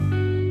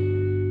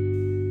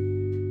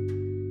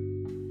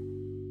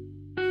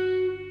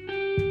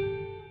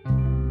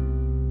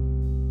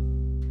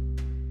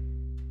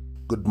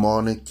Good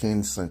morning,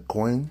 kings and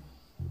queens.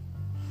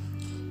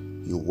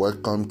 You're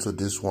welcome to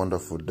this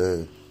wonderful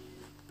day.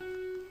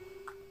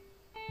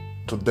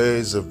 Today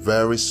is a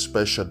very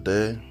special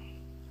day.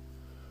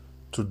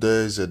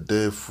 Today is a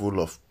day full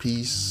of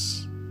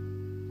peace.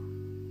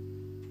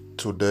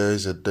 Today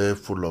is a day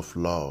full of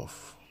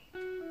love.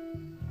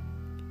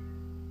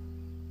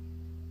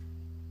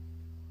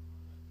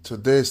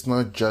 Today is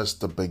not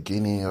just the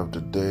beginning of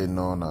the day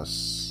known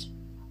as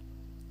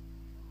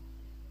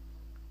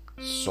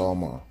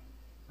summer.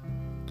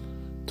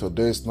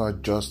 Today is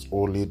not just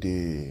only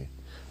the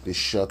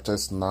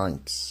shortest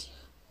night.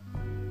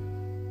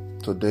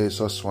 Today is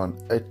also an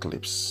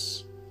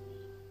eclipse.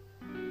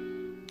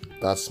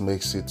 That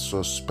makes it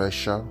so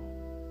special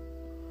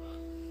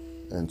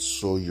and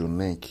so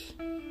unique.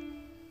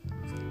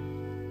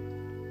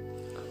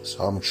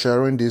 So I'm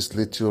sharing this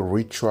little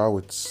ritual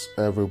with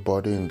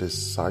everybody in this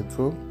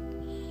cycle.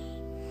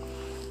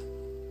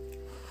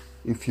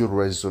 If you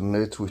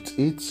resonate with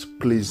it,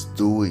 please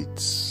do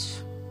it.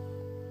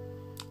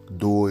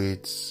 Do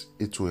it.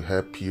 It will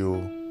help you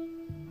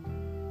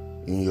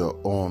in your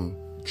own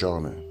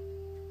journey.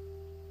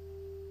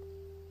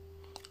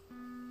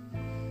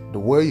 The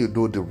way you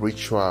do the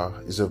ritual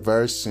is a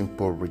very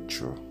simple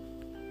ritual.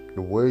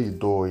 The way you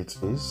do it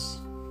is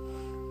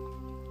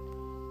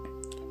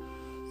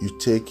you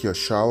take your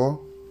shower,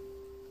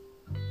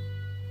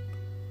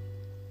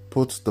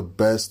 put the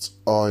best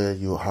oil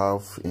you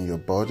have in your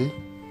body,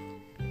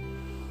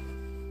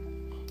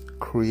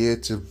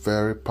 create a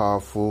very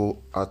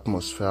powerful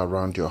atmosphere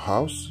around your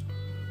house,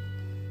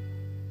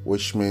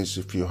 which means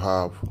if you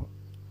have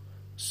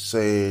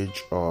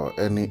sage or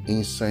any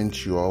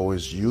incense you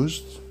always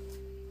used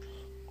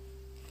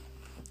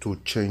to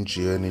change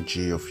the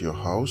energy of your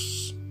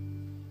house,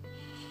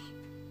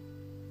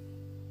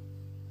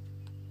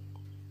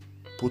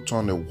 put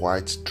on a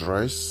white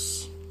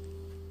dress,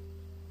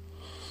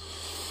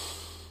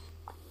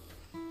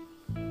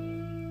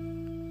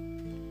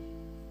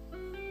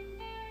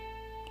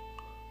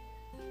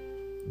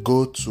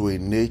 go to the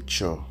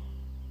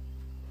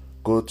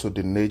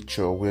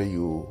nature where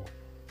you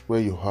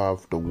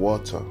have the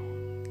water.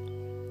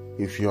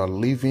 If you are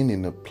living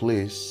in a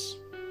place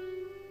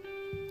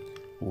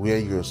where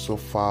you're so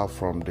far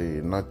from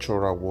the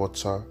natural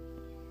water,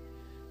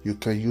 you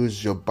can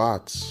use your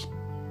bath.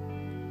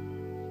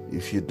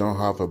 If you don't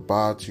have a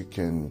bath, you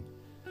can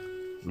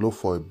look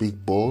for a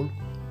big bowl.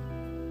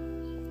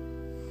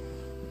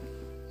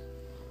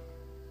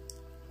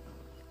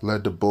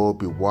 Let the bowl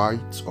be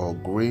white or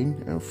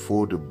green and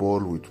fill the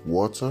bowl with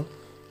water.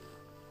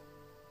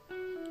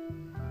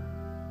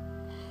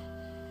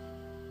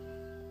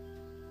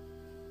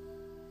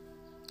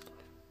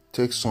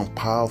 Take some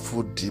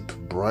powerful deep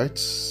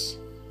breaths.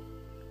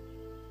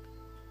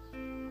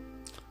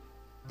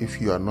 If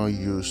you are not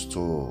used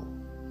to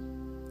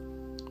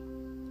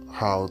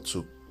how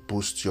to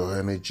boost your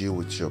energy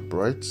with your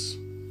breaths,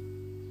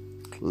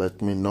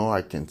 let me know.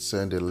 I can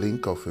send a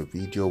link of a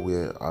video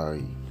where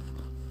I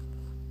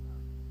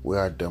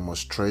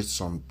demonstrate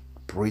some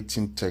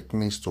breathing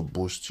techniques to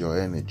boost your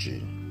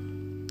energy.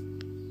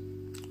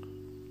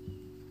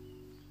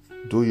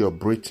 Do your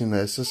breathing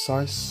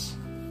exercise.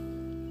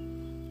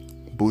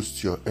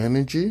 Boost your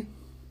energy.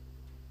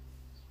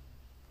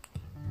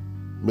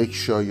 Make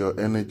sure your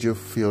energy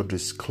field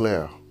is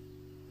clear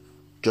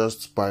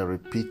just by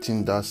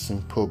repeating that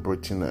simple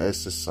breathing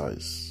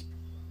exercise.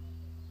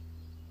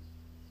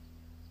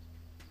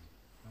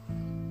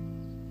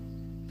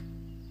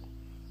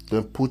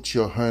 Then put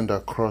your hand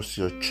across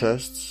your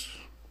chest,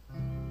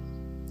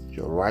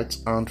 your right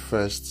hand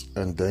first,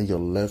 and then your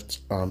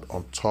left hand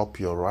on top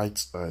your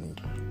right hand.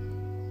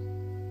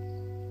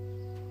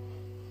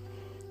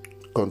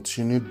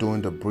 Continue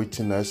doing the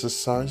breathing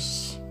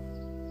exercise,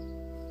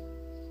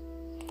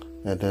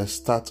 and then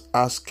start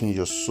asking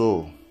your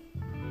soul.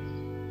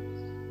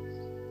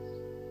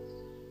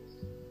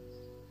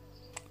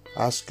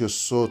 Ask your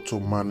soul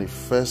to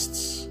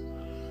manifest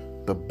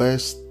the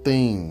best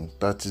thing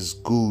that is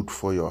good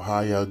for your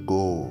higher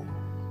goal.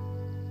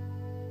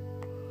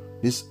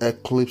 This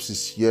eclipse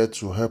is here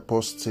to help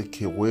us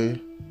take away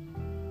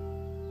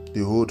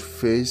the old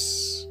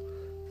face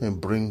and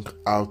bring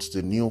out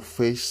the new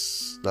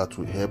face that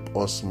will help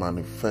us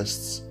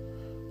manifest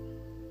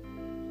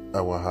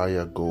our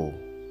higher goal.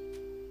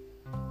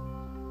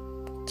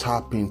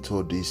 Tap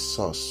into this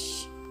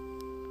source.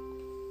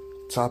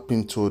 Tap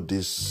into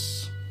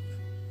this.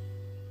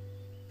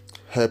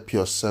 Help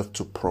yourself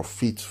to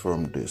profit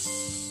from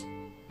this.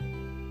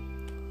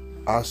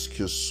 Ask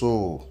your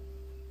soul.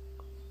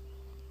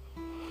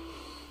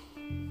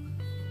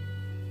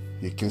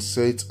 You can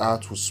say it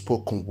out with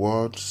spoken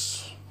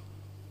words.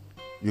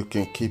 You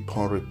can keep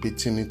on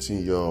repeating it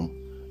in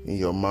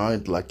your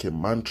mind like a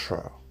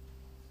mantra.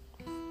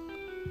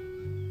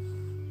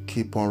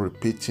 Keep on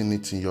repeating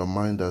it in your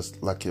mind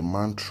as like a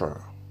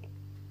mantra.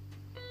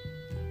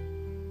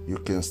 You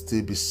can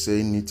still be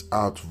saying it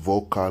out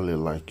vocally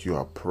like you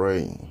are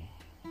praying.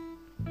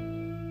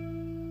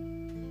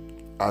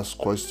 Ask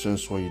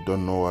questions when you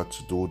don't know how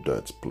to do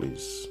that,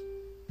 please.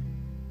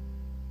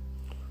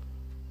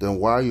 Then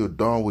while you're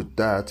done with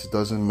that, it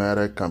doesn't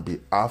matter, it can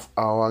be half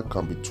hour, it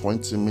can be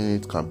 20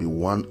 minutes, it can be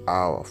 1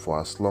 hour, for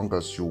as long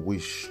as you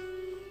wish.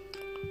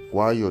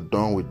 While you're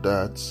done with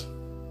that,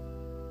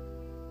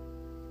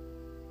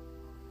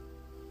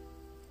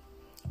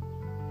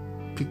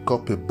 pick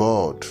up a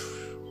board.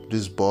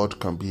 This board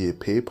can be a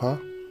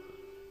paper,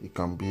 it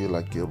can be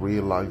like a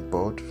real life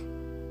board,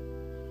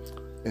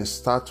 and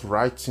start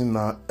writing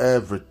down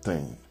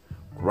everything.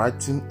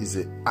 Writing is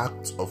an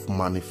act of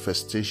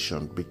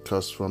manifestation,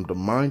 because from the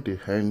mind, the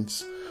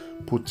hands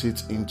put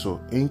it into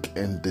ink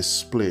and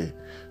display.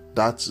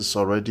 That is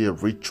already a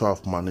ritual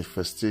of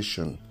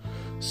manifestation.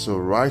 So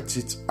write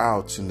it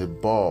out in the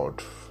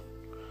board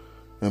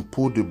and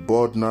put the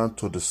board now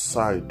to the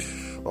side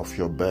of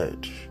your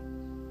bed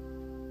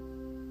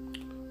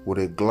with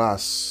a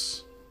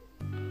glass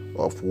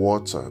of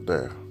water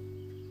there.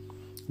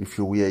 If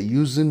you were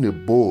using a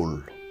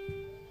bowl,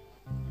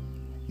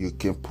 you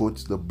can put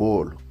the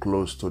bowl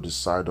close to the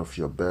side of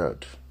your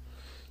bed.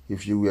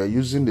 If you were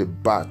using the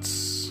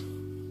bath,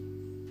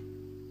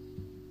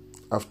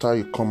 after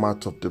you come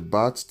out of the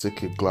bath,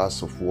 take a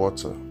glass of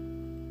water.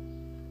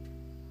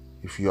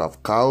 If you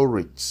have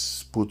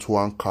cowries, put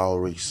 1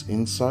 cowries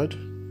inside.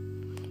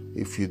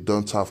 If you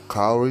don't have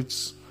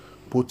cowries,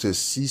 put a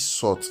sea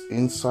salt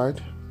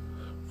inside.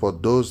 For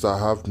those that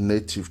have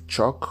native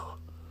chalk,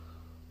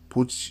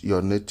 put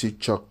your native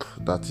chalk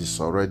that is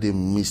already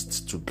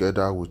mixed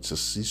together with the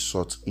sea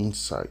salt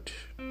inside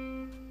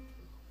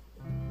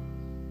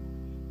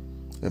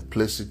and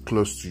place it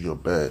close to your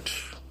bed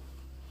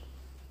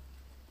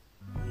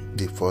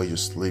before you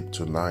sleep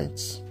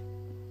tonight.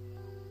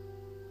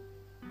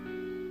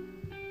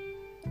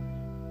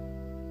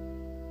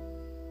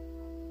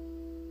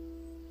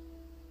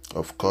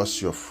 Of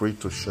course, you're free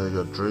to share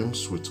your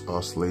dreams with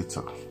us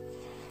later.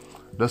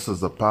 This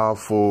is the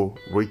powerful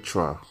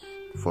ritual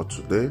for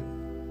today.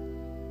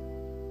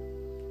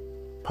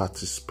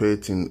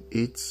 Participate in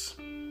it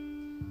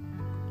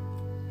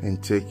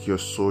and take your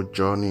soul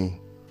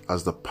journey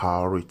as the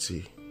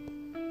priority.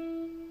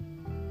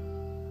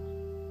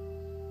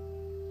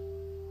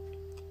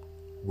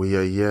 We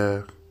are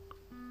here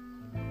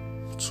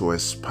to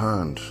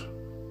expand.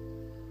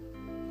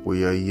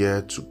 We are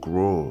here to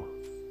grow.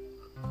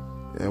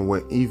 And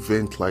when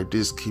events like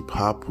this keep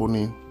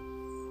happening,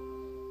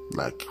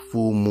 like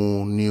full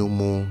moon, new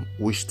moon,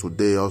 which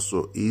today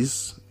also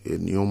is a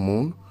new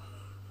moon,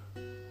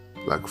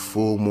 like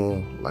full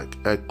moon, like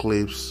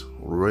eclipse,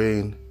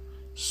 rain,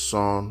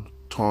 sun,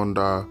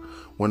 thunder,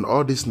 when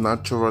all these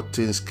natural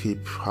things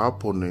keep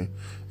happening,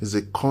 is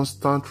a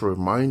constant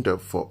reminder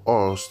for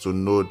us to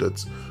know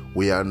that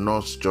we are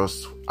not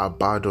just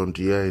abandoned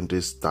here in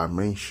this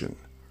dimension.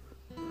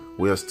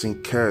 We are still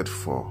cared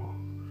for.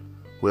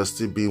 We are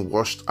still being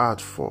watched out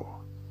for.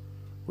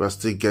 We are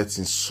still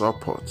getting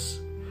support,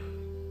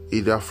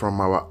 either from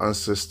our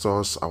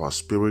ancestors, our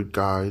spirit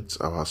guides,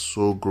 our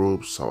soul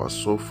groups, our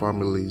soul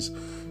families.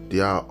 They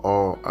are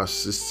all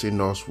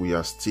assisting us. We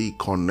are still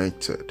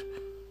connected.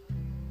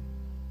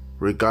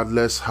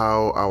 Regardless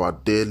how our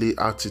daily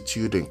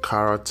attitude and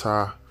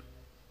character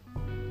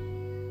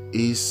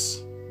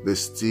is, they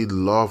still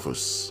love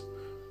us.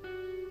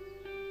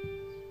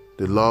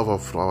 The love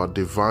of our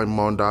Divine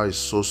Mother is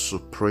so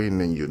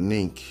supreme and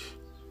unique.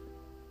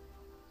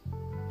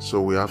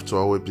 So we have to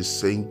always be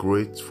saying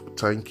great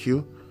thank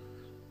you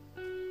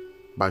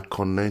by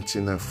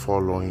connecting and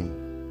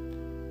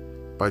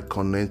following, by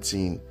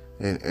connecting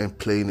and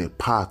playing a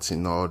part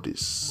in all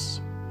this.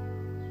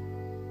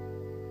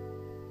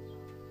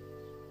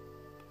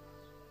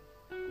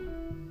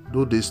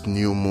 Do this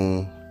new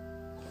moon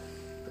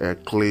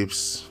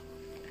eclipse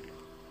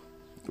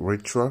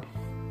ritual,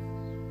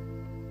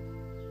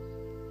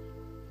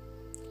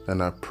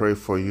 and I pray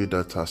for you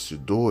that as you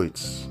do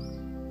it,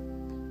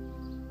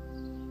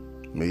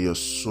 may your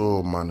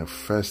soul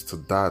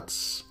manifest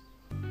that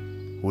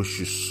which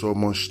you so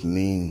much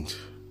need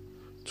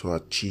to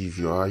achieve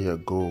your higher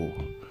goal,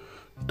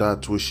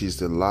 that which is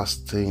the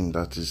last thing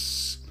that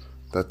is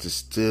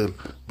still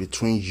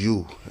between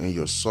you and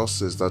your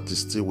sources, that is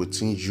still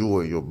within you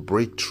and your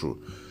breakthrough.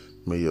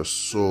 May your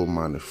soul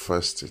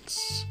manifest it.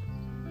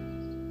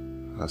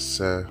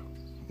 Aseh,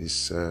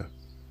 Iseh,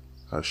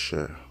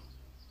 Asher.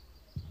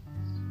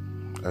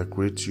 I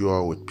greet you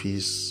all with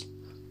peace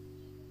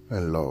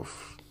and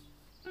love.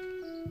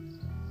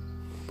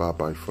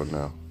 Bye-bye for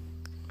now.